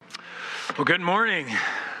Well, good morning.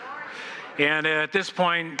 And at this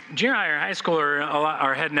point, junior high or high school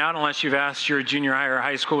are heading out unless you've asked your junior high or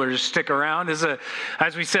high schooler to stick around. This is,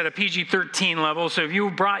 as we said, a PG-13 level. So if you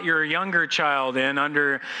brought your younger child in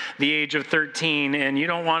under the age of 13 and you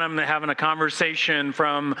don't want them to having a conversation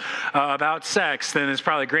about sex, then it's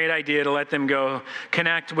probably a great idea to let them go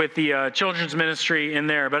connect with the children's ministry in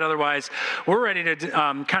there. But otherwise, we're ready to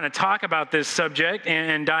kind of talk about this subject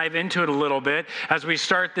and dive into it a little bit as we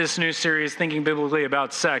start this new series, Thinking Biblically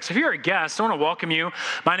About Sex. If you're a guest, I want to welcome you.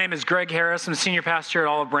 My name is Greg Harris. I'm senior pastor at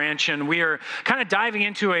Olive Branch, and we are kind of diving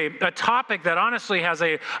into a topic that honestly has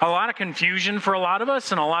a lot of confusion for a lot of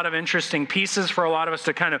us and a lot of interesting pieces for a lot of us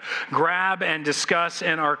to kind of grab and discuss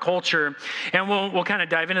in our culture, and we'll kind of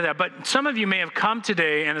dive into that. But some of you may have come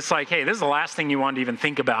today, and it's like, hey, this is the last thing you wanted to even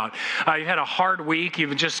think about. You've had a hard week.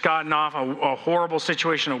 You've just gotten off a horrible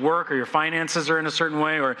situation at work, or your finances are in a certain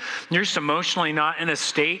way, or you're just emotionally not in a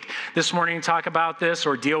state this morning to talk about this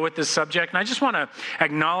or deal with this subject. And I just want to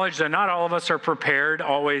acknowledge that not all of us are prepared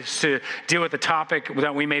always to deal with the topic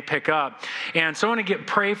that we may pick up. And so I want to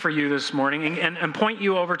pray for you this morning and point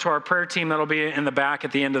you over to our prayer team that'll be in the back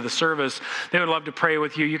at the end of the service. They would love to pray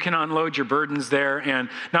with you. You can unload your burdens there and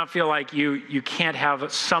not feel like you can't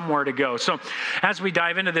have somewhere to go. So as we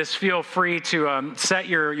dive into this, feel free to set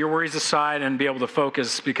your worries aside and be able to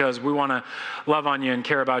focus, because we want to love on you and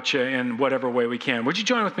care about you in whatever way we can. Would you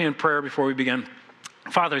join with me in prayer before we begin?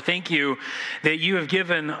 Father, thank you that you have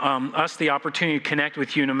given us the opportunity to connect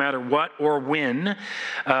with you no matter what or when,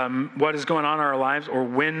 what is going on in our lives or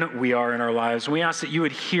when we are in our lives. We ask that you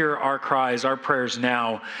would hear our cries, our prayers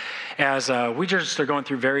now, as we just are going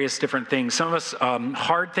through various different things. Some of us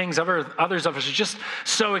hard things, others of us are just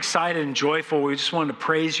so excited and joyful. We just wanted to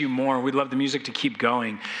praise you more. We'd love the music to keep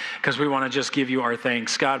going because we want to just give you our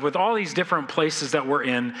thanks. God, with all these different places that we're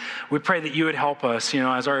in, we pray that you would help us. You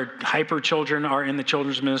know, as our hyper children are in the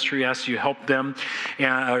children's ministry, ask you help them and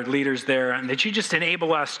our leaders there, and that you just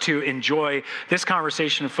enable us to enjoy this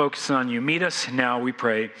conversation and focus on you. Meet us now, we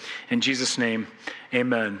pray. In Jesus' name,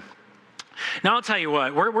 amen. Now, I'll tell you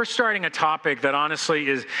what, we're starting a topic that honestly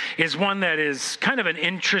is one that is kind of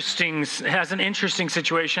has an interesting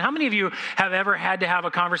situation. How many of you have ever had to have a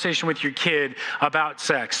conversation with your kid about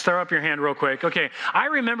sex? Throw up your hand real quick. Okay, I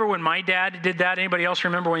remember when my dad did that. Anybody else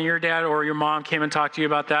remember when your dad or your mom came and talked to you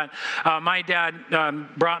about that? My dad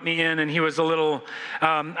brought me in, and he was a little,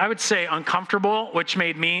 I would say, uncomfortable, which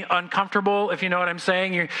made me uncomfortable, if you know what I'm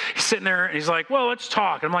saying. He's sitting there, and he's like, well, let's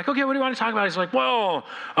talk. And I'm like, okay, what do you want to talk about? He's like, well,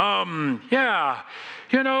 yeah,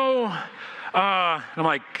 you know, and I'm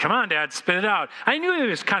like, come on, Dad, spit it out. I knew he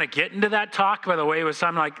was kind of getting to that talk by the way.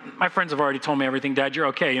 I'm like, my friends have already told me everything, Dad, you're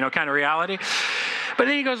okay, you know, kind of reality. But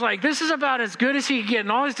then he goes like, this is about as good as he can get,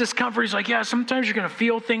 and all his discomfort. He's like, yeah, sometimes you're going to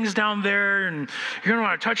feel things down there, and you're going to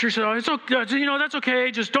want to touch yourself. It's okay, you know, that's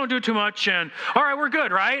okay, just don't do too much, and all right, we're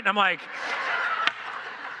good, right? And I'm like,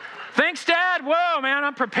 thanks, Dad. Whoa, man,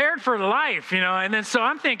 I'm prepared for life, you know. And then so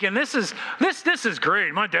I'm thinking, this is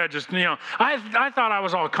great. My dad just, you know, I thought I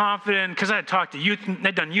was all confident because I had talked to youth,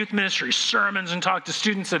 I'd done youth ministry sermons and talked to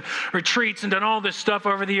students at retreats and done all this stuff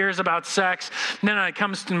over the years about sex. And then it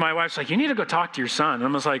comes to my wife's like, you need to go talk to your son. And I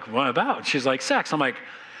was like, what about? She's like, sex. I'm like,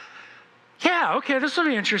 yeah, okay, this will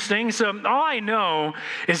be interesting. So all I know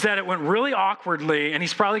is that it went really awkwardly, and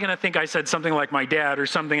he's probably going to think I said something like my dad or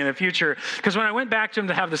something in the future, because when I went back to him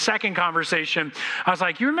to have the second conversation, I was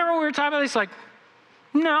like, you remember when we were talking about this? He's like,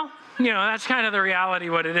 no. You know, that's kind of the reality,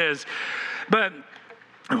 what it is. But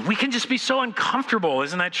we can just be so uncomfortable,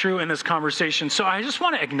 isn't that true, in this conversation? So I just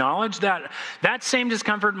want to acknowledge that same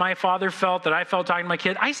discomfort my father felt, that I felt talking to my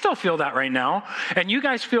kid, I still feel that right now. And you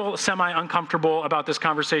guys feel semi-uncomfortable about this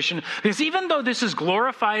conversation, because even though this is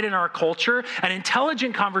glorified in our culture, an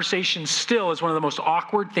intelligent conversation still is one of the most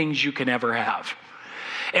awkward things you can ever have.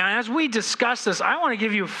 And as we discuss this, I want to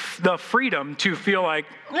give you the freedom to feel like,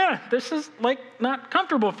 yeah, this is like not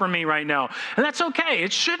comfortable for me right now. And that's okay.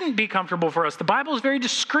 It shouldn't be comfortable for us. The Bible is very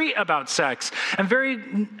discreet about sex and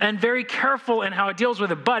very careful in how it deals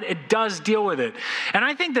with it, but it does deal with it. And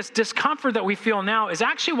I think this discomfort that we feel now is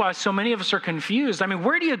actually why so many of us are confused. I mean,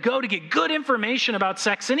 where do you go to get good information about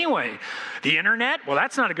sex anyway? The internet? Well,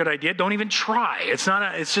 that's not a good idea. Don't even try.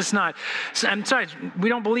 It's just not. And besides, we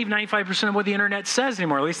don't believe 95% of what the internet says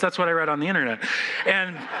anymore. At least that's what I read on the internet.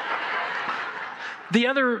 And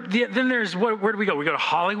then there's, where do we go? We go to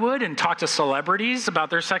Hollywood and talk to celebrities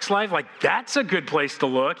about their sex life. Like, that's a good place to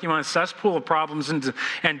look. You want a cesspool of problems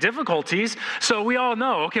and difficulties. So we all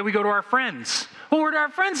know, okay, we go to our friends. Well, where do our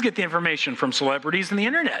friends get the information? From celebrities and the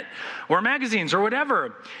internet or magazines or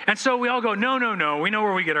whatever. And so we all go, no. We know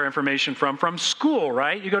where we get our information from school,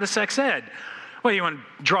 right? You go to sex ed. Well, you want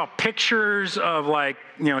to draw pictures of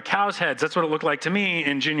cows' heads. That's what it looked like to me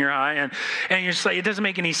in junior high. And you're just like, it doesn't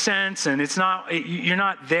make any sense. And you're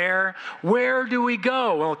not there. Where do we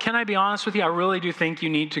go? Well, can I be honest with you? I really do think you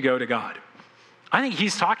need to go to God. I think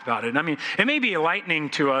he's talked about it. I mean, it may be enlightening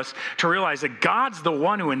to us to realize that God's the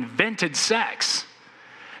one who invented sex.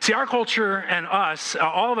 See, our culture and us,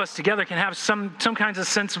 all of us together, can have some kinds of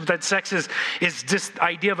sense of that sex is this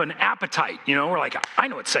idea of an appetite. We're like, I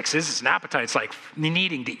know what sex is. It's an appetite. It's like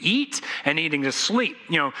needing to eat and needing to sleep.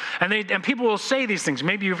 And people will say these things.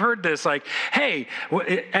 Maybe you've heard this, like, hey,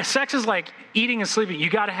 sex is like eating and sleeping. You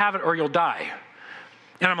got to have it or you'll die.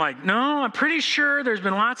 And I'm like, no, I'm pretty sure there's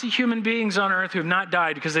been lots of human beings on earth who have not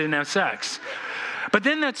died because they didn't have sex. But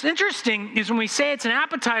then that's interesting is when we say it's an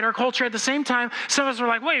appetite, our culture at the same time, some of us are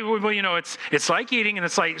like, wait, well, it's like eating and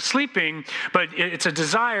it's like sleeping, but it's a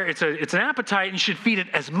desire, it's an appetite, and you should feed it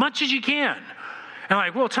as much as you can. And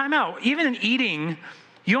like, well, time out. Even in eating,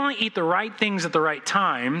 you only eat the right things at the right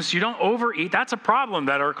times. You don't overeat. That's a problem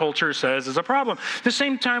that our culture says is a problem. At the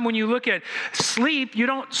same time, when you look at sleep, you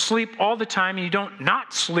don't sleep all the time and you don't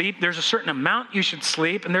not sleep. There's a certain amount you should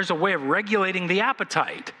sleep, and there's a way of regulating the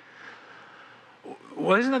appetite.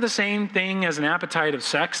 Well, isn't that the same thing as an appetite of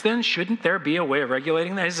sex then? Shouldn't there be a way of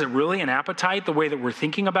regulating that? Is it really an appetite the way that we're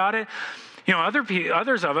thinking about it?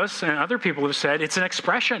 Others of us and other people have said it's an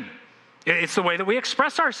expression. It's the way that we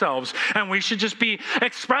express ourselves, and we should just be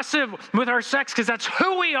expressive with our sex because that's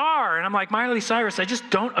who we are. And I'm like, Miley Cyrus, I just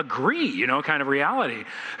don't agree, kind of reality.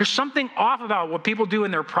 There's something off about what people do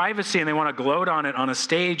in their privacy, and they want to gloat on it on a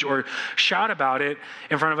stage or shout about it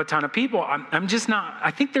in front of a ton of people. I'm just not,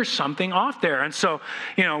 I think there's something off there. And so,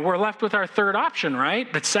 we're left with our third option,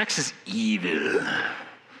 right? But sex is evil.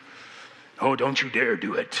 Oh, don't you dare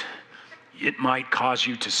do it. It might cause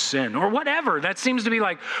you to sin, or whatever. That seems to be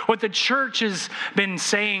like what the church has been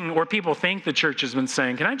saying, or people think the church has been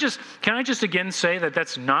saying. Can I just again say that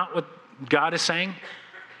that's not what God is saying?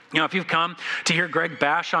 If you've come to hear Greg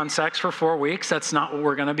bash on sex for 4 weeks, that's not what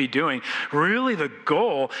we're going to be doing. Really, the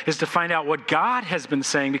goal is to find out what God has been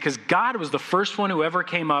saying, because God was the first one who ever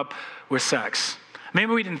came up with sex.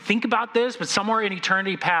 Maybe we didn't think about this, but somewhere in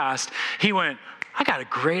eternity past, he went, I got a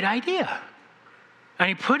great idea. And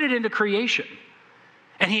he put it into creation.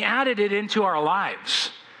 And he added it into our lives.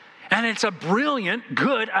 And it's a brilliant,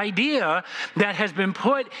 good idea that has been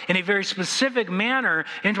put in a very specific manner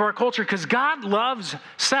into our culture, because God loves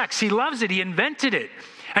sex. He loves it. He invented it.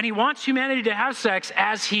 And he wants humanity to have sex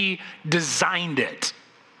as he designed it.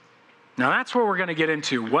 Now, that's where we're going to get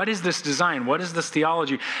into. What is this design? What is this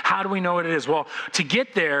theology? How do we know what it is? Well, to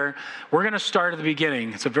get there, we're going to start at the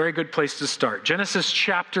beginning. It's a very good place to start. Genesis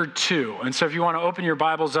chapter 2. And so if you want to open your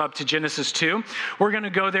Bibles up to Genesis 2, we're going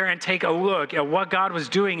to go there and take a look at what God was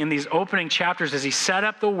doing in these opening chapters as he set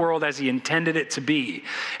up the world as he intended it to be.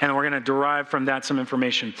 And we're going to derive from that some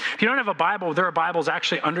information. If you don't have a Bible, there are Bibles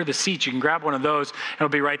actually under the seats. You can grab one of those. It'll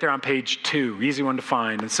be right there on page 2. Easy one to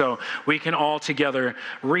find. And so we can all together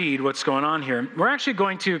read what's going on here. We're actually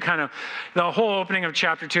going to the whole opening of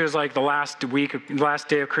chapter 2 is like the last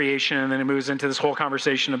day of creation, and then it moves into this whole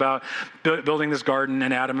conversation about building this garden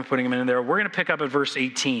and Adam and putting him in there. We're going to pick up at verse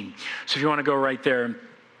 18. So if you want to go right there,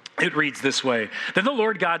 it reads this way. Then the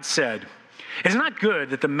Lord God said, "It is not good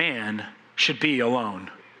that the man should be alone.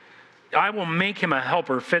 I will make him a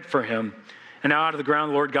helper fit for him." And now out of the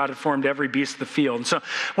ground, the Lord God had formed every beast of the field. And so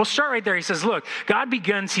we'll start right there. He says, look, God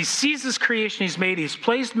begins. He sees this creation he's made. He's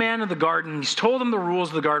placed man in the garden. He's told him the rules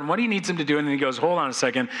of the garden, what he needs him to do. And then he goes, hold on a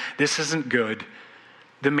second. This isn't good.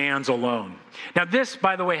 The man's alone. Now this,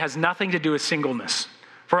 by the way, has nothing to do with singleness.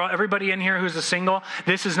 For everybody in here who's a single,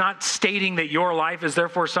 this is not stating that your life is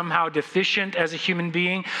therefore somehow deficient as a human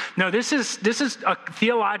being. No, this is a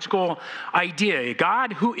theological idea.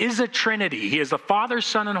 God, who is a Trinity, he is the Father,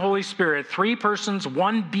 Son, and Holy Spirit, 3 persons,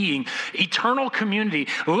 1 being, eternal community,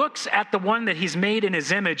 looks at the one that he's made in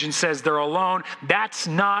his image and says they're alone. That's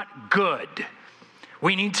not good.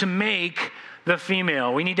 We need to make the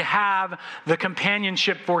female. We need to have the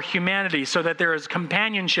companionship for humanity so that there is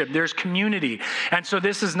companionship, there's community. And so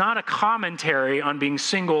this is not a commentary on being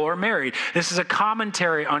single or married. This is a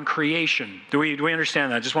commentary on creation. Do we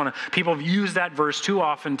understand that? People have used that verse too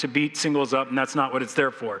often to beat singles up, and that's not what it's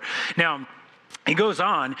there for. Now, he goes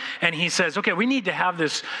on and he says, okay, we need to have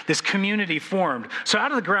this community formed. So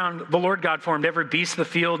out of the ground, the Lord God formed every beast of the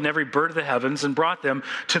field and every bird of the heavens and brought them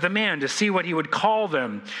to the man to see what he would call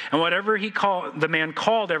them. And whatever the man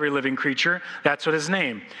called every living creature, that's what his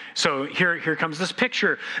name. So here comes this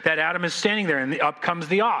picture that Adam is standing there, and up comes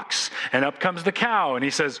the ox and up comes the cow. And he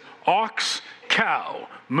says, ox, cow,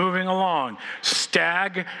 moving along.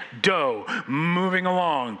 Stag, doe, moving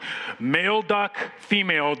along. Male duck,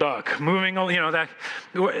 female duck, moving, that.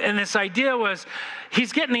 And this idea was,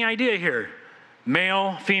 he's getting the idea here.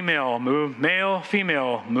 Male, female, move, male,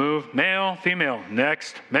 female, move, male, female,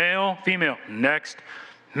 next, male, female, next,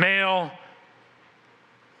 male.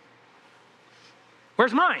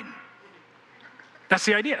 Where's mine? That's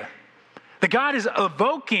the idea. That God is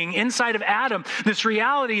evoking inside of Adam this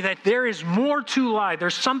reality that there is more to life.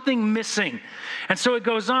 There's something missing. And so it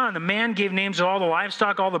goes on. The man gave names to all the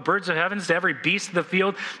livestock, all the birds of heavens, to every beast of the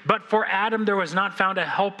field. But for Adam, there was not found a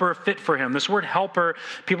helper fit for him. This word helper,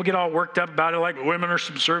 people get all worked up about it like women are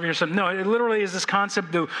subservient or something. No, it literally is this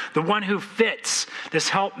concept, the one who fits, this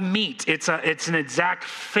help meet. It's an exact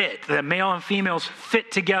fit. The male and females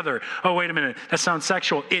fit together. Oh, wait a minute. That sounds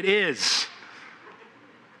sexual. It is.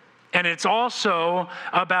 And it's also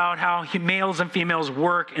about how males and females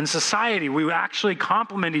work in society. We actually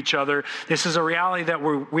complement each other. This is a reality that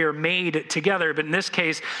we are made together. But in this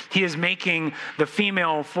case, he is making the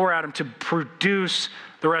female for Adam to produce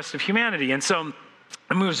the rest of humanity. And so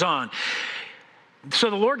it moves on.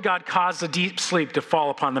 So the Lord God caused a deep sleep to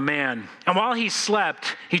fall upon the man. And while he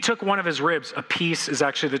slept, he took one of his ribs. A piece is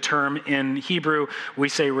actually the term in Hebrew. We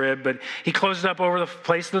say rib, but he closed it up over the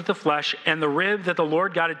place of the flesh. And the rib that the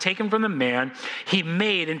Lord God had taken from the man, he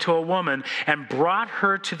made into a woman and brought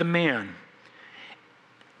her to the man.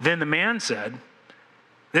 Then the man said,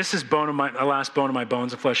 "This is bone of my, the last bone of my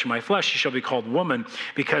bones, and flesh of my flesh. She shall be called woman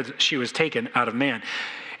because she was taken out of man."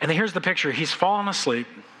 And then here's the picture. He's fallen asleep.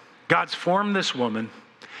 God's formed this woman.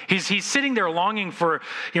 He's sitting there longing for,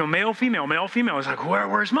 male, female, male, female. He's like,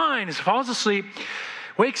 where's mine? He falls asleep,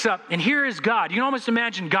 wakes up, and here is God. You can almost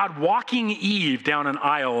imagine God walking Eve down an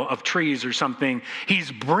aisle of trees or something.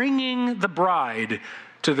 He's bringing the bride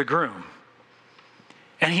to the groom.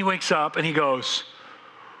 And he wakes up and he goes,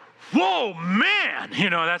 "Whoa, man!"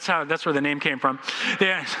 That's where the name came from.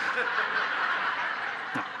 Yeah.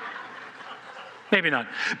 Maybe not.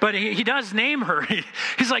 But he does name her.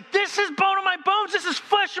 He's like, "This is bone of my bones. This is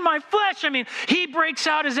flesh of my flesh." I mean, he breaks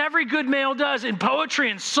out as every good male does in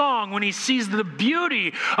poetry and song when he sees the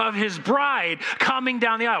beauty of his bride coming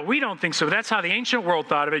down the aisle. We don't think so. That's how the ancient world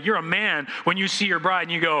thought of it. You're a man when you see your bride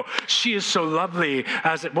and you go, "She is so lovely."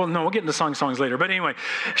 Well, no, we'll get into songs later. But anyway,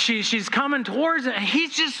 she's coming towards it. And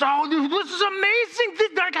he's just, "Oh, this is amazing.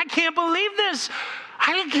 I can't believe this.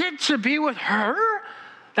 I get to be with her."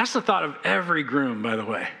 That's the thought of every groom, by the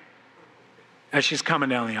way, as she's coming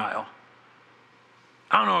down the aisle.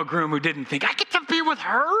 I don't know a groom who didn't think, "I get to be with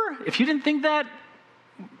her." If you didn't think that,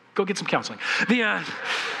 go get some counseling.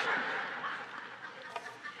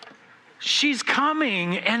 She's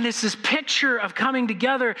coming, and it's this picture of coming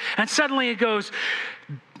together, and suddenly it goes,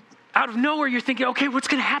 out of nowhere, you're thinking, okay, what's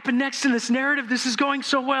going to happen next in this narrative? This is going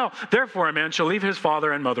so well. "Therefore, a man shall leave his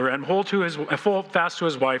father and mother and hold fast to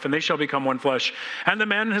his wife, and they shall become one flesh. And the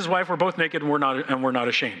man and his wife were both naked and were not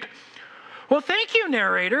ashamed." Well, thank you,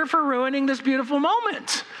 narrator, for ruining this beautiful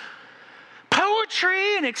moment.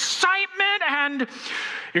 Poetry and excitement, and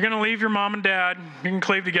you're going to leave your mom and dad. You can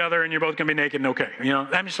cleave together, and you're both going to be naked and okay.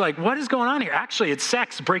 I'm just like, what is going on here? Actually, it's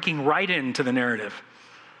sex breaking right into the narrative.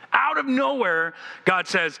 Out of nowhere, God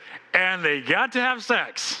says, "And they got to have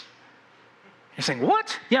sex." You're saying,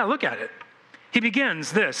 what? Yeah, look at it. He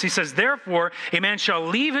begins this. He says, "Therefore, a man shall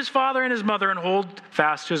leave his father and his mother and hold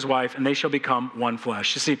fast to his wife, and they shall become one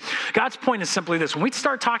flesh." You see, God's point is simply this. When we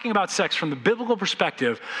start talking about sex from the biblical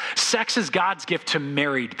perspective, sex is God's gift to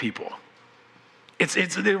married people. It's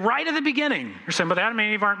right at the beginning. You're saying, "But Adam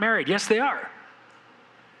and Eve aren't married." Yes, they are.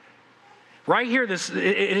 Right here, it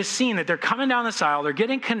is seen that they're coming down this aisle, they're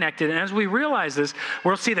getting connected, and as we realize this,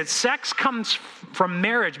 we'll see that sex comes from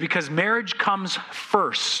marriage because marriage comes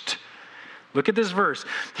first. Look at this verse.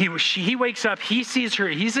 He wakes up, he sees her,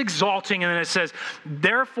 he's exalting, and then it says,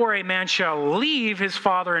 "Therefore a man shall leave his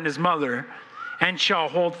father and his mother and shall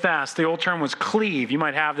hold fast." The old term was cleave. You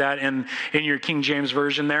might have that in your King James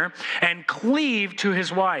Version there. "And cleave to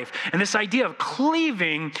his wife." And this idea of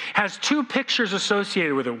cleaving has two pictures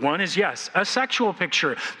associated with it. One is, yes, a sexual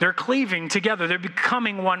picture. They're cleaving together. They're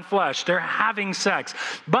becoming one flesh. They're having sex.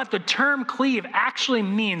 But the term cleave actually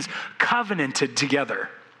means covenanted together.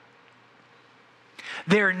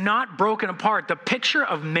 They're not broken apart. The picture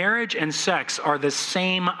of marriage and sex are the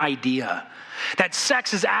same idea. That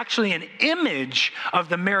sex is actually an image of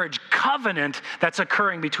the marriage covenant that's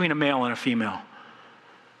occurring between a male and a female.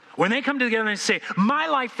 When they come together and say, my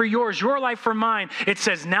life for yours, your life for mine, it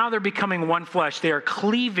says now they're becoming one flesh. They are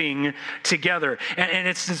cleaving together. And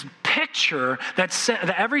it's this picture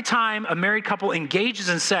that every time a married couple engages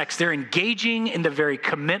in sex, they're engaging in the very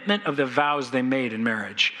commitment of the vows they made in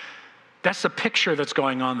marriage. That's the picture that's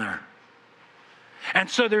going on there. And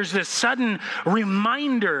so there's this sudden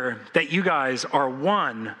reminder that you guys are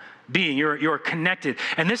one being. You're connected.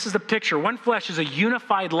 And this is the picture. One flesh is a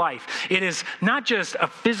unified life. It is not just a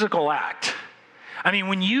physical act. I mean,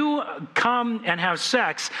 when you come and have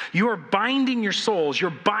sex, you are binding your souls,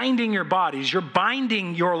 you're binding your bodies, you're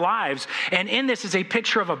binding your lives. And in this is a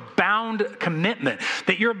picture of a bound commitment,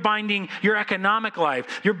 that you're binding your economic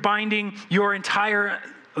life, you're binding your entire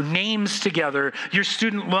names together, your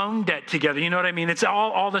student loan debt together. You know what I mean? It's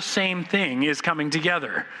all the same thing is coming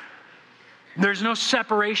together. There's no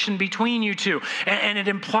separation between you two. And it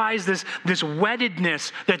implies this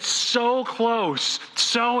weddedness that's so close,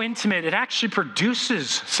 so intimate. It actually produces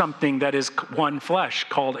something that is one flesh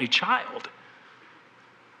called a child.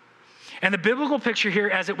 And the biblical picture here,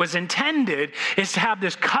 as it was intended, is to have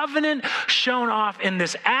this covenant shown off in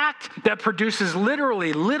this act that produces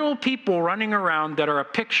literally little people running around that are a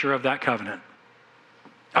picture of that covenant.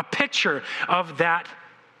 A picture of that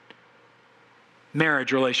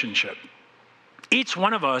marriage relationship. Each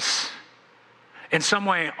one of us, in some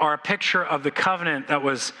way, are a picture of the covenant that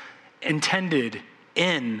was intended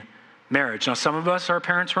in marriage. Now, some of us, our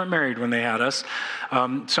parents weren't married when they had us.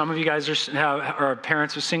 Some of you guys are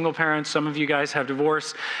parents of single parents. Some of you guys have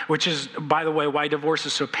divorce, which is, by the way, why divorce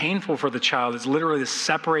is so painful for the child. It's literally the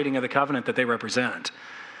separating of the covenant that they represent.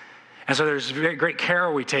 And so there's very great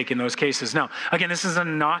care we take in those cases. Now, again, this isn't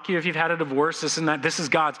a knock you if you've had a divorce. This is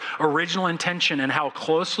God's original intention and how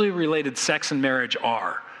closely related sex and marriage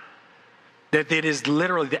are. That it is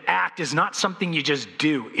literally, the act is not something you just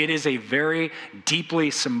do. It is a very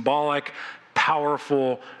deeply symbolic,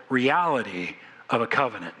 powerful reality of a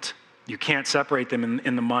covenant. You can't separate them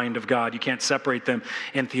in the mind of God. You can't separate them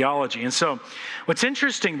in theology. And so what's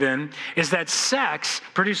interesting then is that sex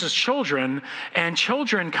produces children, and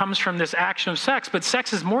children comes from this action of sex. But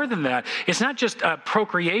sex is more than that. It's not just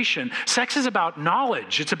procreation. Sex is about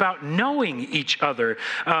knowledge. It's about knowing each other.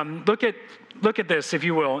 Look at this, if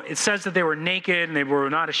you will. It says that they were naked and they were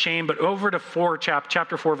not ashamed, but over to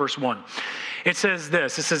chapter 4, verse 1. It says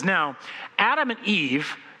this. It says, now, Adam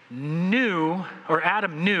knew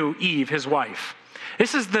Eve, his wife.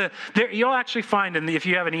 This is you'll actually find, if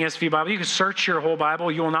you have an ESV Bible, you can search your whole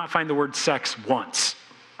Bible, you will not find the word sex once.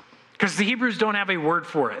 Because the Hebrews don't have a word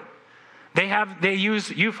for it. They use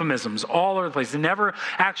euphemisms all over the place. They never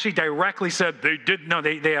actually directly said they did. No,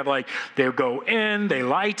 they have they go in, they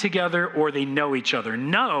lie together, or they know each other.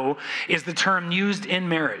 Know is the term used in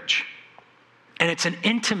marriage. And it's an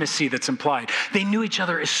intimacy that's implied. They knew each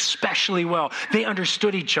other especially well. They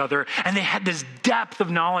understood each other, and they had this depth of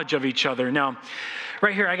knowledge of each other. Now,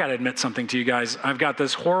 right here, I got to admit something to you guys. I've got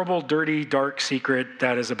this horrible, dirty, dark secret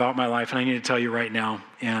that is about my life, and I need to tell you right now.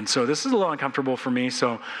 And so this is a little uncomfortable for me,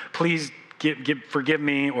 so please forgive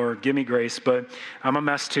me or give me grace, but I'm a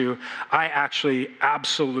mess too. I actually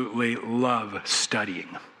absolutely love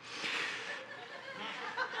studying.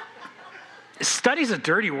 Study's a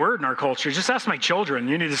dirty word in our culture. Just ask my children.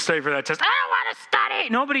 You need to study for that test. I don't want to study.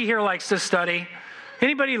 Nobody here likes to study.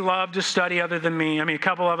 Anybody love to study other than me? I mean, a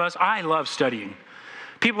couple of us. I love studying.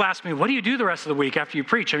 People ask me, what do you do the rest of the week after you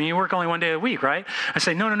preach? I mean, you work only one day a week, right? I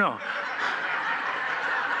say, no.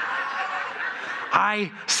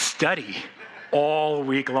 I study all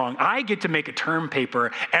week long. I get to make a term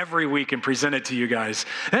paper every week and present it to you guys.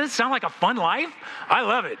 Doesn't it sound like a fun life? I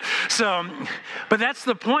love it. So, but that's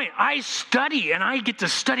the point. I study and I get to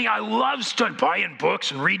study. I love buying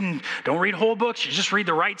books and reading. Don't read whole books. You just read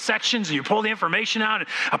the right sections and you pull the information out and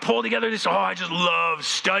I pull together this. Oh, I just love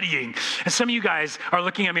studying. And some of you guys are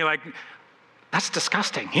looking at me like, that's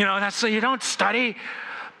disgusting. You don't study.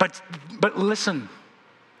 But listen,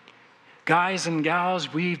 guys and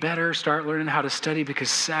gals, we better start learning how to study because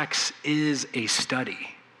sex is a study.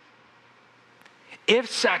 If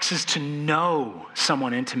sex is to know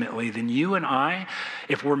someone intimately, then you and I,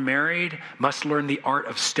 if we're married, must learn the art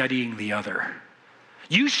of studying the other.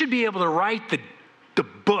 You should be able to write the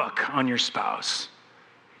book on your spouse.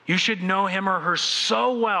 You should know him or her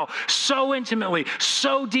so well, so intimately,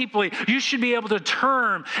 so deeply. You should be able to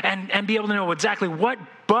turn and be able to know exactly what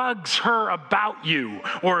bugs her about you,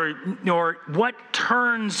 or what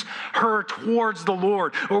turns her towards the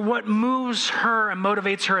Lord, or what moves her and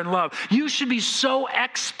motivates her in love. You should be so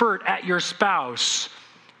expert at your spouse.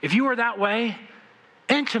 If you are that way,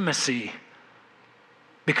 intimacy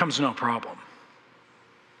becomes no problem.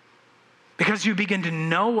 because you begin to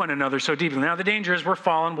know one another so deeply. Now, the danger is we're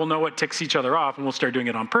fallen. We'll know what ticks each other off, and we'll start doing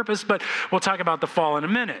it on purpose, but we'll talk about the fall in a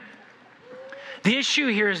minute. The issue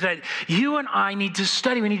here is that you and I need to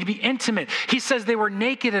study. We need to be intimate. He says they were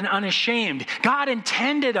naked and unashamed. God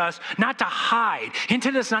intended us not to hide. He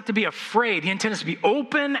intended us not to be afraid. He intended us to be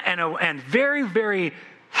open and very, very,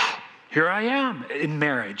 here I am in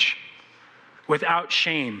marriage without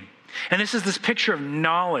shame. And this picture of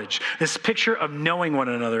knowledge, this picture of knowing one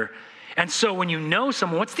another. And so when you know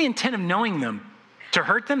someone, what's the intent of knowing them? To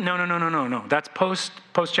hurt them? No. That's post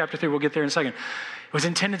chapter 3. We'll get there in a second. It was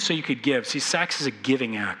intended so you could give. See, sex is a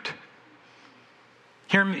giving act.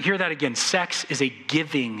 Hear that again. Sex is a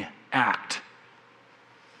giving act.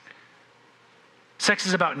 Sex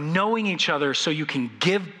is about knowing each other so you can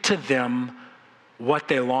give to them what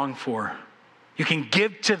they long for. You can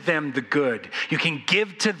give to them the good. You can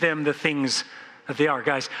give to them the things that they are.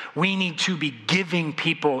 Guys, we need to be giving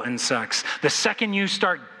people in sex. The second you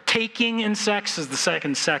start taking in sex is the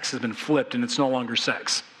second sex has been flipped and it's no longer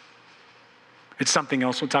sex. It's something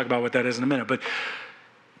else. We'll talk about what that is in a minute. But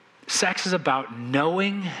sex is about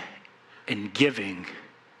knowing and giving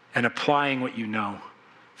and applying what you know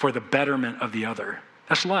for the betterment of the other.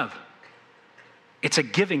 That's love. It's a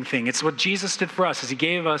giving thing. It's what Jesus did for us as he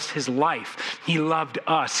gave us his life. He loved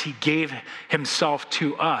us. He gave himself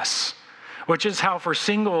to us, which is how for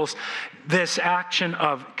singles, this action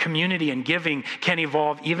of community and giving can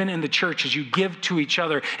evolve even in the church as you give to each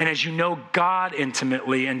other and as you know God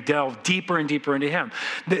intimately and delve deeper and deeper into him.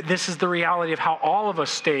 This is the reality of how all of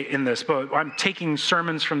us stay in this. But I'm taking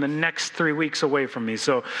sermons from the next 3 weeks away from me.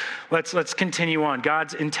 So let's continue on.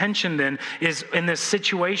 God's intention then is in this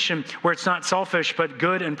situation where it's not selfish but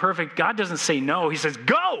good and perfect. God doesn't say no. He says,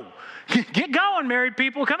 go. Get going, married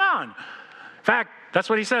people. Come on. In fact, that's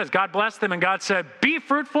what he says. God blessed them and God said, be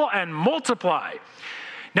fruitful and multiply.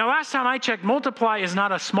 Now, last time I checked, multiply is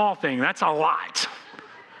not a small thing. That's a lot.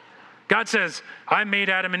 God says, I made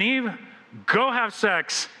Adam and Eve. Go have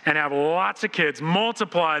sex and have lots of kids.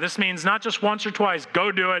 Multiply. This means not just once or twice. Go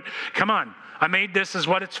do it. Come on. I made this as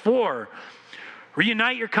what it's for.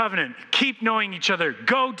 Reunite your covenant. Keep knowing each other.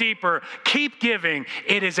 Go deeper. Keep giving.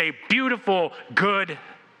 It is a beautiful, good,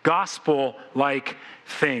 gospel-like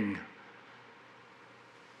thing.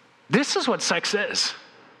 This is what sex is.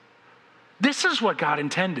 This is what God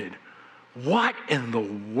intended. What in the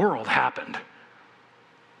world happened?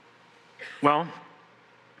 Well,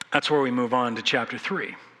 that's where we move on to chapter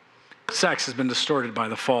 3. Sex has been distorted by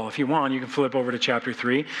the fall. If you want, you can flip over to chapter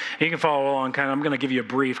 3. And you can follow along. I'm going to give you a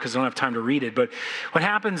brief because I don't have time to read it. But what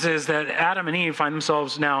happens is that Adam and Eve find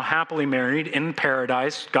themselves now happily married in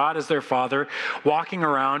paradise. God is their father, walking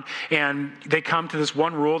around. And they come to this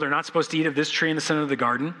one rule. They're not supposed to eat of this tree in the center of the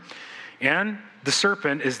garden. And the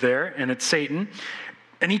serpent is there, and it's Satan.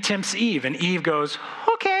 And he tempts Eve. And Eve goes,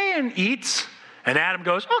 okay, and eats. And Adam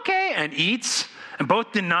goes, okay, and eats. And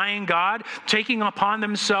both denying God, taking upon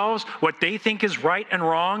themselves what they think is right and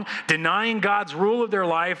wrong, denying God's rule of their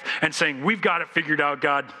life, and saying, we've got it figured out,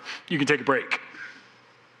 God, you can take a break.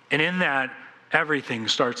 And in that, everything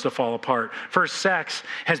starts to fall apart. First, sex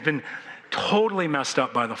has been totally messed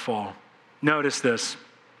up by the fall. Notice this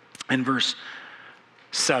in verse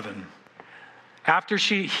 7. After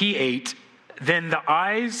he ate, then the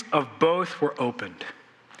eyes of both were opened,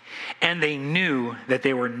 and they knew that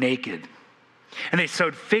they were naked. And they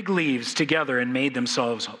sewed fig leaves together and made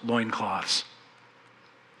themselves loincloths.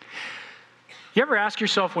 You ever ask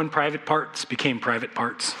yourself when private parts became private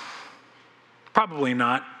parts? Probably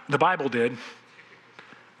not. The Bible did. The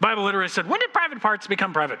Bible literally said, when did private parts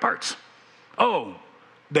become private parts? Oh,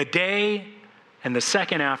 the day and the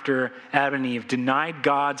second after Adam and Eve denied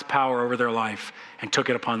God's power over their life and took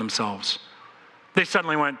it upon themselves. They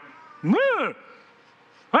suddenly went, I'm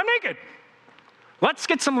naked. Let's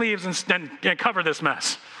get some leaves and cover this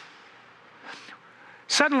mess.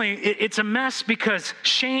 Suddenly, it's a mess because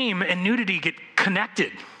shame and nudity get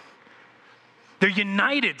connected. They're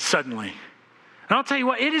united suddenly. And I'll tell you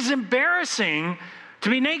what, it is embarrassing to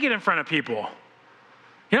be naked in front of people.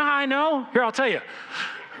 You know how I know? Here, I'll tell you.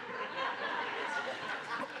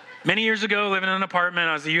 Many years ago, living in an apartment,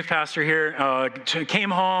 I was a youth pastor here,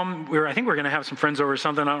 came home. I think we were going to have some friends over or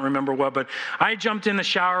something. I don't remember what, but I jumped in the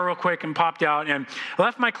shower real quick and popped out and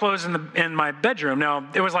left my clothes in my bedroom. Now,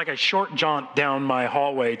 it was like a short jaunt down my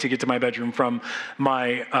hallway to get to my bedroom from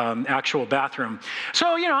my actual bathroom.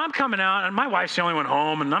 So, I'm coming out, and my wife's the only one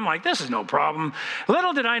home, and I'm like, this is no problem.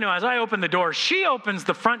 Little did I know, as I opened the door, she opens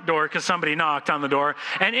the front door because somebody knocked on the door,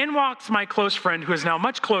 and in walks my close friend, who is now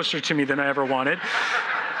much closer to me than I ever wanted.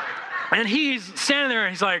 And he's standing there,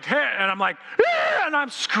 and he's like, hey, and I'm like, and And I'm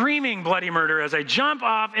screaming bloody murder as I jump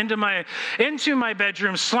off into my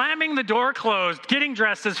bedroom, slamming the door closed, getting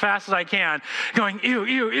dressed as fast as I can, going, ew,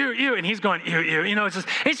 ew, ew, ew. And he's going, ew, ew. You know,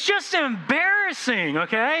 it's just embarrassing,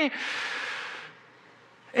 okay?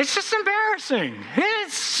 It's just embarrassing.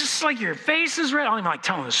 It's just like your face is red. I don't even like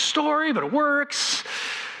telling the story, but it works.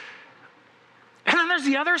 And then there's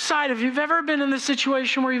the other side. If you've ever been in this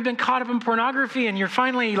situation where you've been caught up in pornography and you're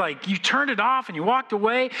finally like, you turned it off and you walked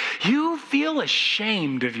away, you feel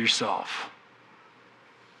ashamed of yourself.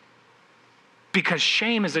 Because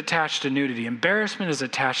shame is attached to nudity. Embarrassment is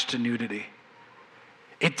attached to nudity.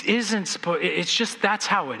 It isn't, it's just that's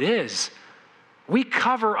how it is. We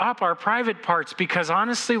cover up our private parts because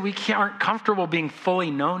honestly, we aren't comfortable being fully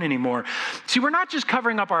known anymore. See, we're not just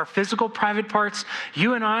covering up our physical private parts.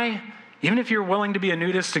 You and I, even if you're willing to be a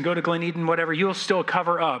nudist and go to Glen Eden, whatever, you'll still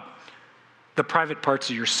cover up the private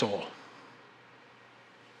parts of your soul.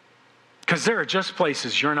 Because there are just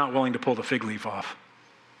places you're not willing to pull the fig leaf off.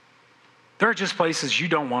 There are just places you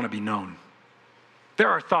don't want to be known. There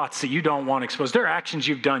are thoughts that you don't want exposed. There are actions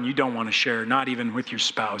you've done you don't want to share, not even with your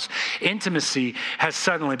spouse. Intimacy has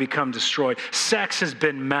suddenly become destroyed. Sex has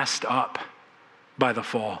been messed up by the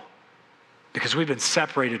fall because we've been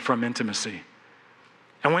separated from intimacy.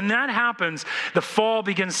 And when that happens, the fall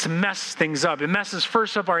begins to mess things up. It messes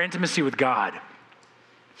first up our intimacy with God.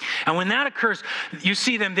 And when that occurs, you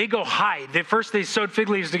see them, they go hide. First they sewed fig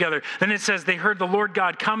leaves together. Then it says they heard the Lord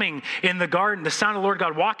God coming in the garden, the sound of the Lord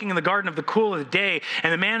God walking in the garden of the cool of the day.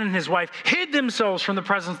 And the man and his wife hid themselves from the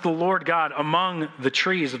presence of the Lord God among the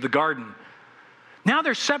trees of the garden. Now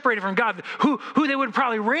they're separated from God, who they would have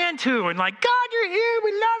probably ran to and like, God, you're here,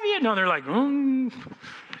 we love you. No, they're like,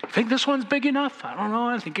 I think this one's big enough. I don't know,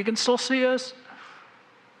 I think you can still see us.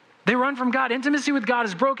 They run from God. Intimacy with God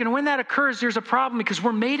is broken. And when that occurs, there's a problem because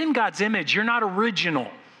we're made in God's image. You're not original.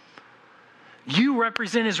 You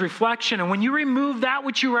represent his reflection. And when you remove that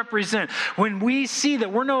which you represent, when we see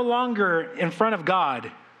that we're no longer in front of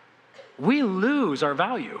God, we lose our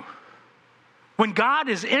value. When God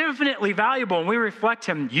is infinitely valuable and we reflect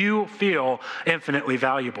him, you feel infinitely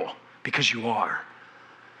valuable because you are.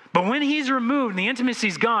 But when he's removed and the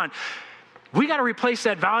intimacy's gone, we got to replace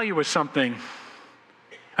that value with something.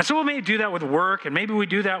 And so we may do that with work, and maybe we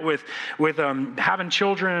do that with having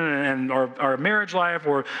children and our marriage life,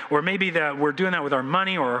 or maybe that we're doing that with our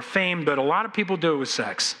money or our fame, but a lot of people do it with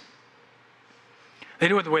sex. They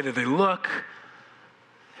do it the way that they look.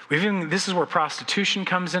 This is where prostitution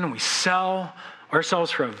comes in, and we sell ourselves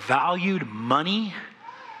for a valued money.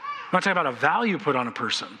 I'm not talking about a value put on a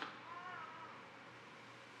person.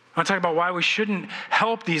 I'm talking about why we shouldn't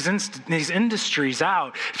help these industries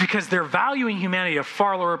out. It's because they're valuing humanity at a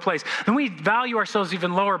far lower place. And we value ourselves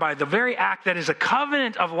even lower by the very act that is a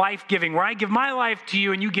covenant of life-giving, where I give my life to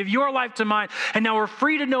you and you give your life to mine. And now we're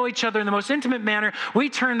free to know each other in the most intimate manner. We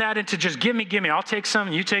turn that into just give me. I'll take some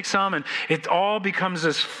and you take some. And it all becomes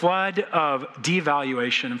this flood of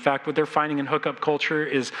devaluation. In fact, what they're finding in hookup culture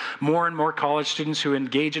is more and more college students who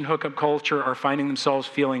engage in hookup culture are finding themselves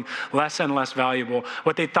feeling less and less valuable.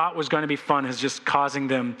 What they thought was going to be fun is just causing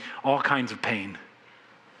them all kinds of pain.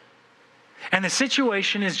 And the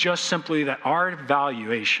situation is just simply that our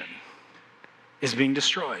valuation is being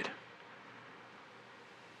destroyed.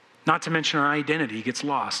 Not to mention our identity gets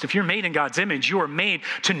lost. If you're made in God's image, you are made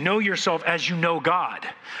to know yourself as you know God.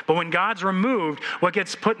 But when God's removed, what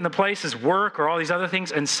gets put in the place is work or all these other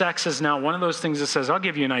things, and sex is now one of those things that says, I'll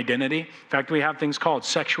give you an identity. In fact, we have things called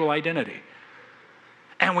sexual identity.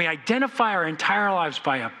 And we identify our entire lives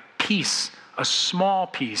by a small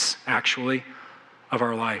piece, actually, of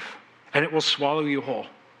our life. And it will swallow you whole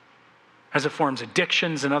as it forms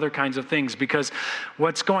addictions and other kinds of things. Because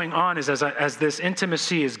what's going on is as this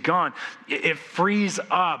intimacy is gone, it frees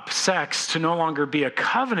up sex to no longer be a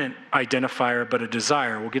covenant identifier, but a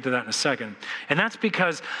desire. We'll get to that in a second. And that's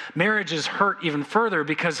because marriage is hurt even further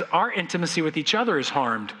because our intimacy with each other is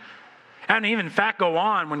harmed. And even in fact go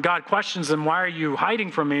on when God questions them, why are you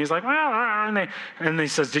hiding from me? He's like, well, and he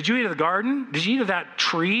says, did you eat of the garden? Did you eat of that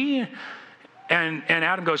tree? And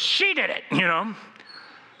Adam goes, she did it,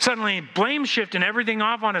 Suddenly blame shifting everything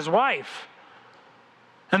off on his wife.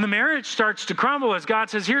 And the marriage starts to crumble as God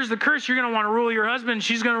says, here's the curse. You're going to want to rule your husband.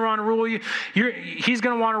 She's going to want to rule you. He's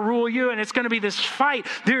going to want to rule you. And it's going to be this fight.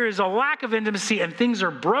 There is a lack of intimacy and things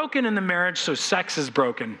are broken in the marriage, so sex is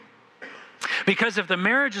broken. Because if the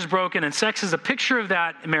marriage is broken and sex is a picture of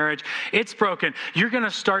that marriage, it's broken. You're going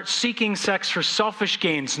to start seeking sex for selfish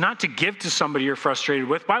gains, not to give to somebody you're frustrated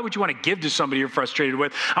with. Why would you want to give to somebody you're frustrated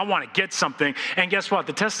with? I want to get something. And guess what?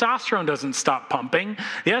 The testosterone doesn't stop pumping.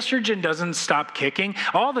 The estrogen doesn't stop kicking.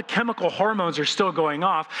 All the chemical hormones are still going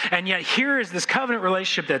off. And yet here is this covenant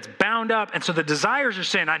relationship that's bound up. And so the desires are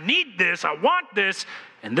saying, I need this, I want this.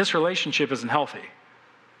 And this relationship isn't healthy.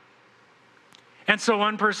 And so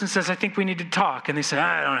one person says, I think we need to talk. And they say,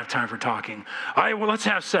 I don't have time for talking. All right, well, let's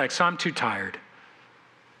have sex. I'm too tired.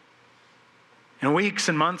 And weeks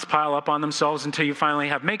and months pile up on themselves until you finally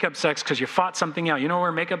have makeup sex because you fought something out. You know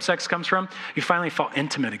where makeup sex comes from? You finally felt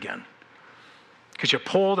intimate again. Because you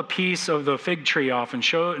pulled a piece of the fig tree off and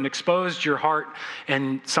showed and exposed your heart,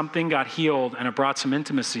 and something got healed and it brought some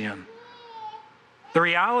intimacy in. The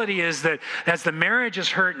reality is that as the marriage is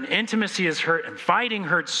hurt and intimacy is hurt and fighting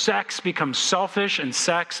hurts, sex becomes selfish and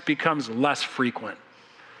sex becomes less frequent.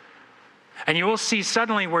 And you will see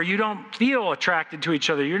suddenly where you don't feel attracted to each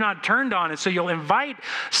other. You're not turned on. And so you'll invite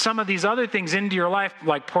some of these other things into your life,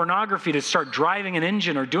 like pornography, to start driving an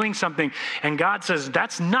engine or doing something. And God says,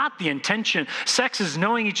 that's not the intention. Sex is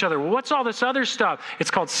knowing each other. Well, what's all this other stuff? It's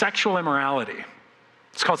called sexual immorality.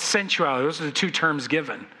 It's called sensuality. Those are the two terms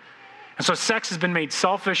given. And so sex has been made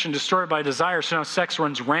selfish and destroyed by desire. So now sex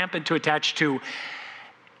runs rampant to attach to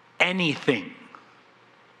anything.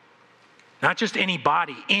 Not just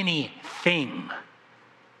anybody, anything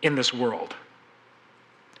in this world.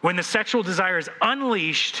 When the sexual desire is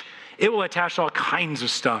unleashed, it will attach to all kinds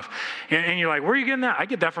of stuff. And you're like, where are you getting that? I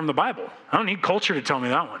get that from the Bible. I don't need culture to tell me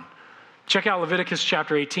that one. Check out Leviticus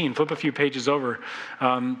chapter 18. Flip a few pages over.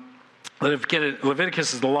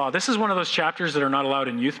 Leviticus is the law. This is one of those chapters that are not allowed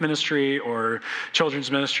in youth ministry or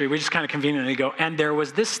children's ministry. We just kind of conveniently go, and there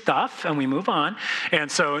was this stuff, and we move on.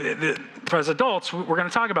 And so as adults, we're going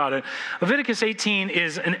to talk about it. Leviticus 18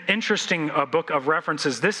 is an interesting book of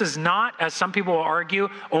references. This is not, as some people will argue,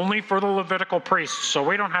 only for the Levitical priests, so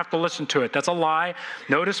we don't have to listen to it. That's a lie.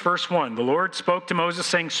 Notice verse 1. The Lord spoke to Moses,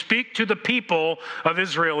 saying, speak to the people of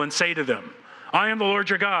Israel and say to them, I am the Lord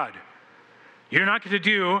your God. You're not going to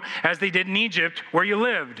do as they did in Egypt where you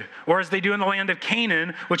lived, or as they do in the land of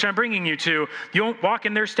Canaan, which I'm bringing you to. You don't walk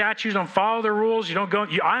in their statutes, you don't follow their rules, you don't go,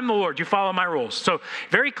 I'm the Lord, you follow my rules. So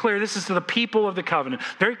very clear, this is to the people of the covenant.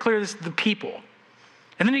 Very clear, this is the people.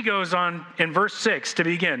 And then he goes on in verse 6 to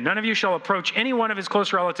begin. None of you shall approach any one of his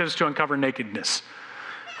close relatives to uncover nakedness.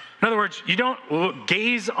 In other words, you don't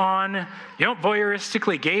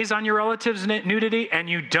voyeuristically gaze on your relatives' nudity, and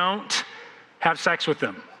you don't have sex with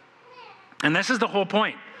them. And this is the whole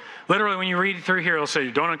point. Literally, when you read through here, it'll say,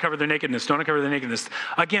 don't uncover their nakedness, don't uncover their nakedness.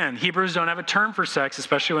 Again, Hebrews don't have a term for sex,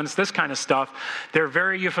 especially when it's this kind of stuff. They're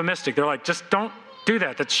very euphemistic. They're like, just don't do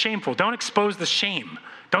that. That's shameful. Don't expose the shame.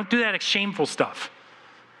 Don't do that shameful stuff.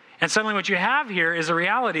 And suddenly what you have here is a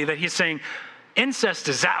reality that he's saying, incest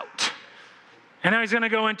is out. And now he's going to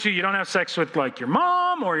go into, you don't have sex with like your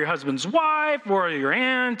mom or your husband's wife or your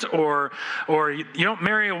aunt, or you don't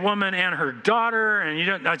marry a woman and her daughter, and you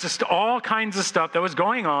don't, just all kinds of stuff that was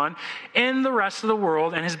going on in the rest of the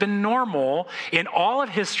world and has been normal in all of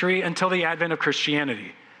history until the advent of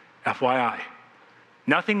Christianity. FYI.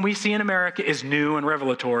 Nothing we see in America is new and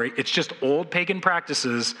revelatory. It's just old pagan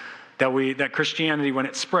practices that Christianity, when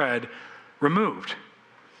it spread, removed.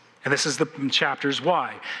 And this is the chapters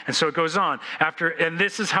why. And so it goes on. And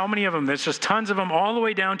this is how many of them? There's just tons of them all the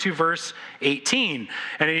way down to verse 18.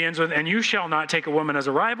 And it ends with, and you shall not take a woman as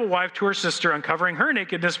a rival wife to her sister, uncovering her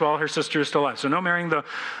nakedness while her sister is still alive. So no marrying the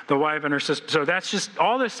wife and her sister. So that's just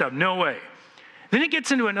all this stuff. No way. Then it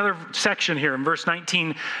gets into another section here in verse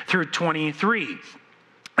 19 through 23.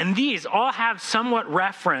 And these all have somewhat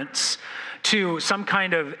reference to some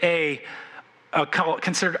kind of a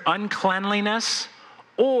considered uncleanliness,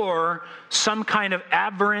 or some kind of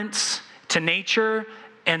aberrance to nature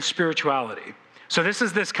and spirituality. So this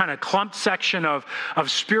is this kind of clumped section of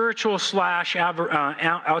spiritual /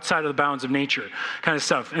 outside of the bounds of nature kind of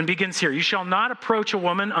stuff. And begins here. You shall not approach a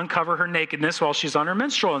woman, uncover her nakedness while she's on her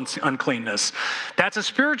menstrual uncleanness. That's a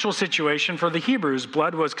spiritual situation for the Hebrews.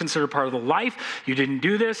 Blood was considered part of the life. You didn't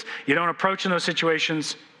do this. You don't approach in those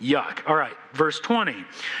situations. Yuck. All right. Verse 20.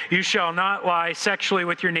 You shall not lie sexually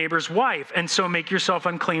with your neighbor's wife, and so make yourself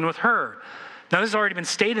unclean with her. Now, this has already been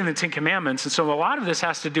stated in the Ten Commandments, and so a lot of this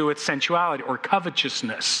has to do with sensuality or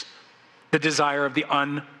covetousness, the desire of the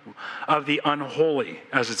unholy,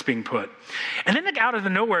 as it's being put. And then out of the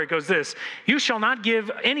nowhere, it goes this: you shall not give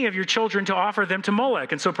any of your children to offer them to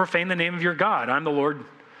Molech, and so profane the name of your God. I'm the Lord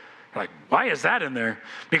Like, why is that in there?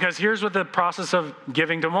 Because here's what the process of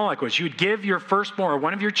giving to Moloch was. You would give your firstborn, or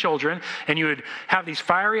one of your children, and you would have these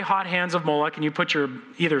fiery hot hands of Moloch, and you put your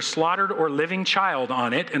either slaughtered or living child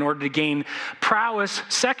on it in order to gain prowess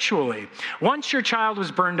sexually. Once your child was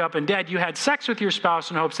burned up and dead, you had sex with your spouse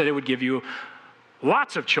in hopes that it would give you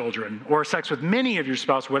lots of children, or sex with many of your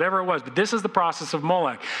spouse, whatever it was. But this is the process of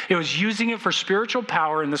Moloch. It was using it for spiritual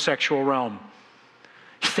power in the sexual realm.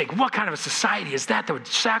 You think, what kind of a society is that would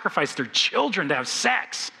sacrifice their children to have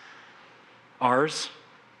sex? Ours.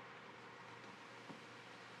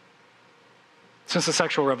 Since the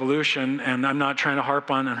sexual revolution, and I'm not trying to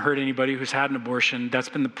harp on and hurt anybody who's had an abortion, that's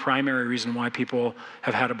been the primary reason why people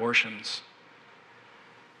have had abortions.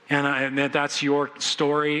 And that's your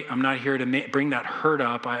story. I'm not here to bring that hurt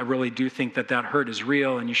up. I really do think that hurt is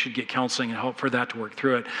real, and you should get counseling and help for that to work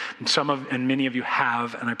through it. And many of you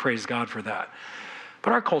have, and I praise God for that.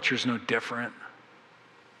 But our culture is no different.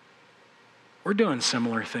 We're doing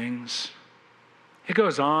similar things. It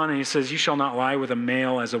goes on and he says, you shall not lie with a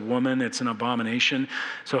male as a woman. It's an abomination.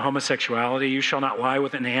 So homosexuality, you shall not lie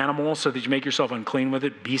with an animal so that you make yourself unclean with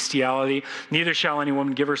it. Bestiality. Neither shall any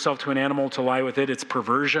woman give herself to an animal to lie with it. It's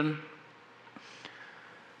perversion.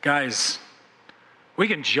 Guys, we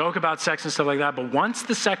can joke about sex and stuff like that, but once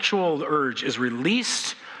the sexual urge is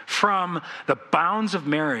released from the bounds of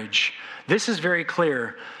marriage, this is very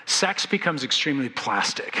clear. Sex becomes extremely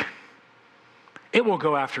plastic. It will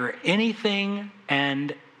go after anything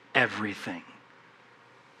and everything.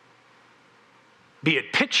 Be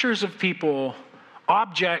it pictures of people,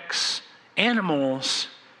 objects, animals,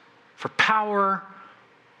 for power,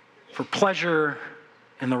 for pleasure,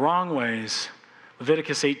 in the wrong ways.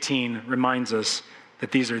 Leviticus 18 reminds us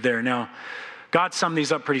that these are there. Now, God summed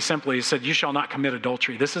these up pretty simply. He said, you shall not commit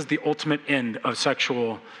adultery. This is the ultimate end of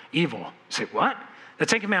sexual evil. You say, what? The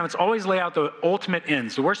Ten Commandments always lay out the ultimate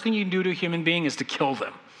ends. The worst thing you can do to a human being is to kill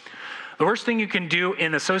them. The worst thing you can do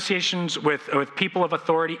in associations with people of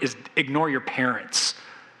authority is ignore your parents,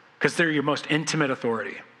 because they're your most intimate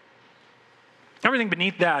authority. Everything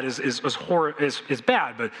beneath that is horror, is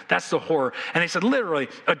bad, but that's the horror. And they said, literally,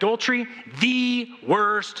 adultery, the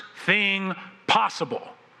worst thing possible.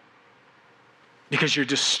 Because you're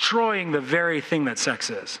destroying the very thing that sex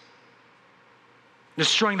is.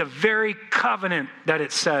 Destroying the very covenant that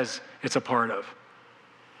it says it's a part of.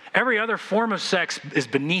 Every other form of sex is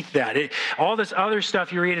beneath that. All this other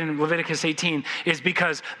stuff you read in Leviticus 18 is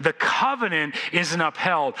because the covenant isn't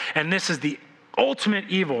upheld, and this is the ultimate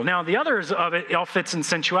evil. Now, the others of it all fits in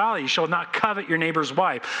sensuality. You shall not covet your neighbor's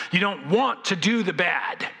wife. You don't want to do the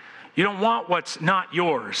bad. You don't want what's not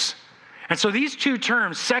yours. And so these two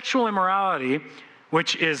terms, sexual immorality,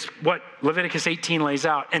 which is what Leviticus 18 lays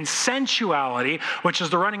out, and sensuality, which is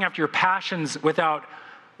the running after your passions with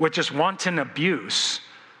just wanton abuse,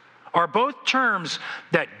 are both terms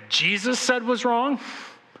that Jesus said was wrong,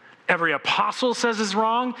 every apostle says is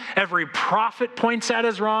wrong, every prophet points at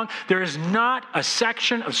as wrong. There is not a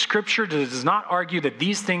section of Scripture that does not argue that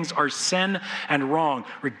these things are sin and wrong,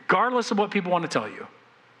 regardless of what people want to tell you.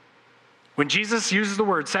 When Jesus uses the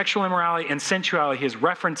word sexual immorality and sensuality, he is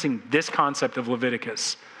referencing this concept of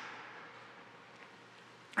Leviticus.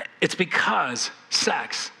 It's because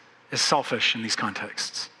sex is selfish in these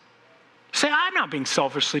contexts. You say, I'm not being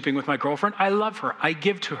selfish sleeping with my girlfriend. I love her. I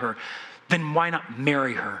give to her. Then why not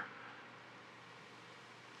marry her?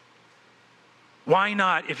 Why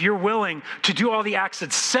not, if you're willing to do all the acts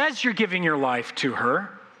that says you're giving your life to her,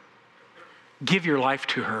 give your life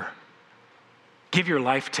to her. Give your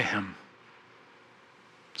life to him.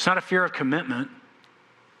 It's not a fear of commitment.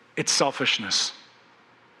 It's selfishness.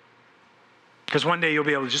 Because one day you'll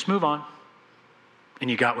be able to just move on and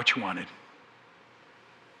you got what you wanted.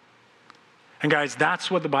 And guys, that's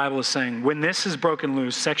what the Bible is saying. When this is broken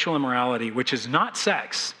loose, sexual immorality, which is not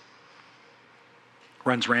sex,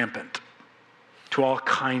 runs rampant to all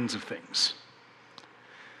kinds of things.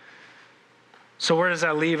 So where does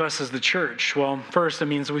that leave us as the church? Well, first, it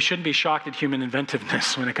means we shouldn't be shocked at human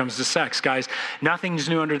inventiveness when it comes to sex. Guys, nothing's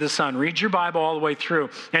new under the sun. Read your Bible all the way through.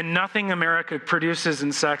 And nothing America produces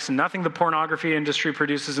in sex, and nothing the pornography industry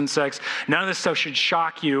produces in sex, none of this stuff should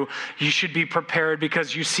shock you. You should be prepared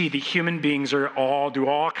because you see the human beings do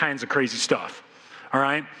all kinds of crazy stuff. All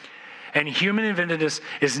right? And human inventiveness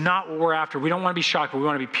is not what we're after. We don't want to be shocked, but we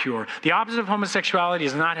want to be pure. The opposite of homosexuality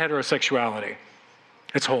is not heterosexuality.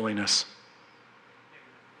 It's holiness.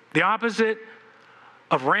 The opposite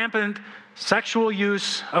of rampant sexual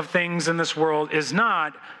use of things in this world is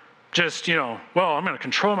not just, I'm going to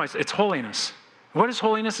control myself. It's holiness. What is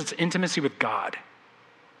holiness? It's intimacy with God.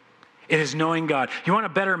 It is knowing God. You want a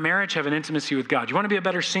better marriage? Have an intimacy with God. You want to be a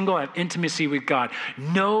better single? Have intimacy with God.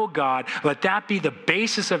 Know God. Let that be the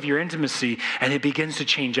basis of your intimacy, and it begins to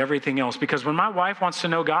change everything else. Because when my wife wants to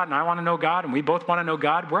know God and I want to know God and we both want to know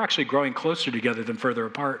God, we're actually growing closer together than further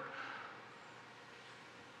apart.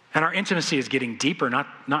 And our intimacy is getting deeper,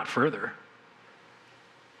 not further.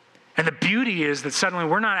 And the beauty is that suddenly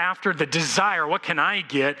we're not after the desire, what can I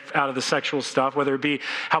get out of the sexual stuff, whether it be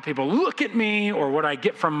how people look at me or what I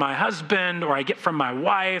get from my husband or I get from my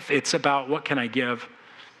wife. It's about what can I give?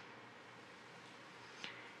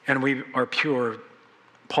 And we are pure.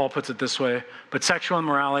 Paul puts it this way, but sexual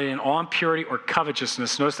immorality and all impurity or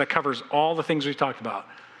covetousness, notice that covers all the things we've talked about,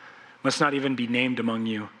 must not even be named among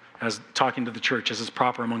you, as talking to the church as is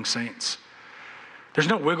proper among saints. There's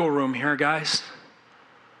no wiggle room here, guys.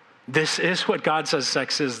 This is what God says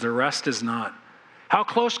sex is. The rest is not. How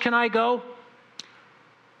close can I go?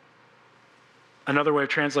 Another way of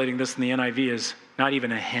translating this in the NIV is not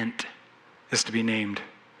even a hint is to be named.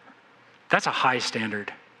 That's a high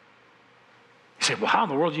standard. You say, well, how in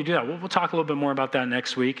the world do you do that? Well, we'll talk a little bit more about that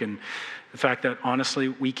next week, and the fact that honestly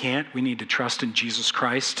we can't. We need to trust in Jesus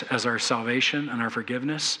Christ as our salvation and our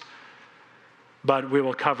forgiveness. But we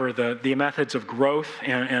will cover the methods of growth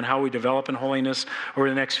and how we develop in holiness over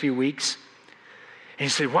the next few weeks. And you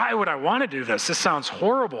say, why would I want to do this? This sounds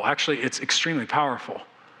horrible. Actually, it's extremely powerful.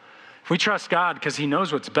 If we trust God because he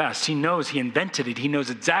knows what's best, he knows he invented it, he knows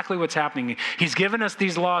exactly what's happening. He's given us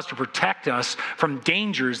these laws to protect us from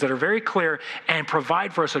dangers that are very clear and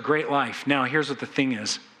provide for us a great life. Now, here's what the thing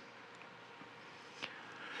is.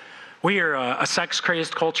 We are a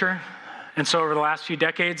sex-crazed culture. And so over the last few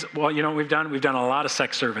decades, well, you know what we've done? We've done a lot of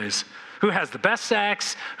sex surveys. Who has the best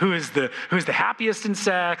sex? Who's the happiest in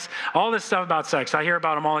sex? All this stuff about sex. I hear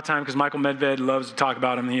about them all the time because Michael Medved loves to talk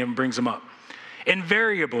about them and he even brings them up.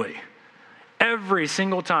 Invariably, every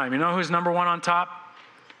single time, you know who's number one on top?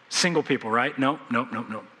 Single people, right? No.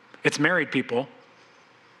 It's married people,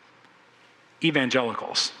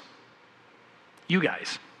 evangelicals, you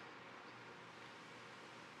guys.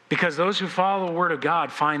 Because those who follow the word of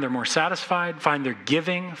God find they're more satisfied, find they're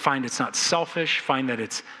giving, find it's not selfish, find that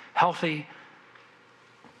it's healthy.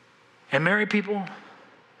 And married people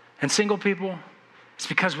and single people, it's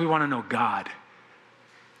because we want to know God.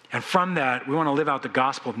 And from that, we want to live out the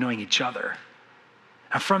gospel of knowing each other.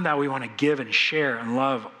 And from that, we want to give and share and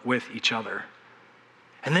love with each other.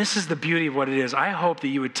 And this is the beauty of what it is. I hope that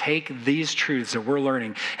you would take these truths that we're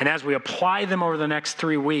learning, and as we apply them over the next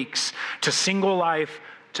 3 weeks to single life,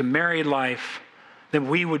 to married life, then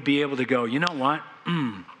we would be able to go, you know what?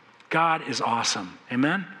 God is awesome.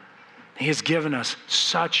 Amen? He has given us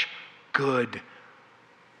such good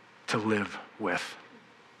to live with.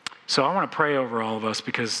 So I want to pray over all of us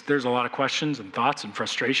because there's a lot of questions and thoughts and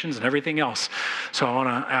frustrations and everything else. So I want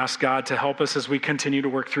to ask God to help us as we continue to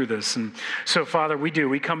work through this. And so, Father, we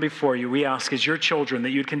come before you. We ask as your children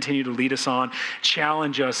that you'd continue to lead us on,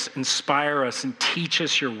 challenge us, inspire us, and teach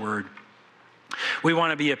us your word. We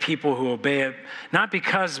want to be a people who obey it, not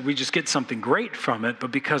because we just get something great from it, but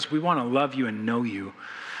because we want to love you and know you.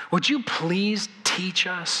 Would you please teach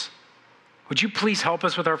us? Would you please help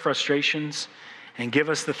us with our frustrations and give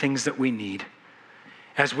us the things that we need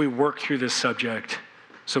as we work through this subject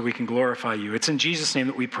so we can glorify you? It's in Jesus' name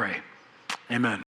that we pray. Amen.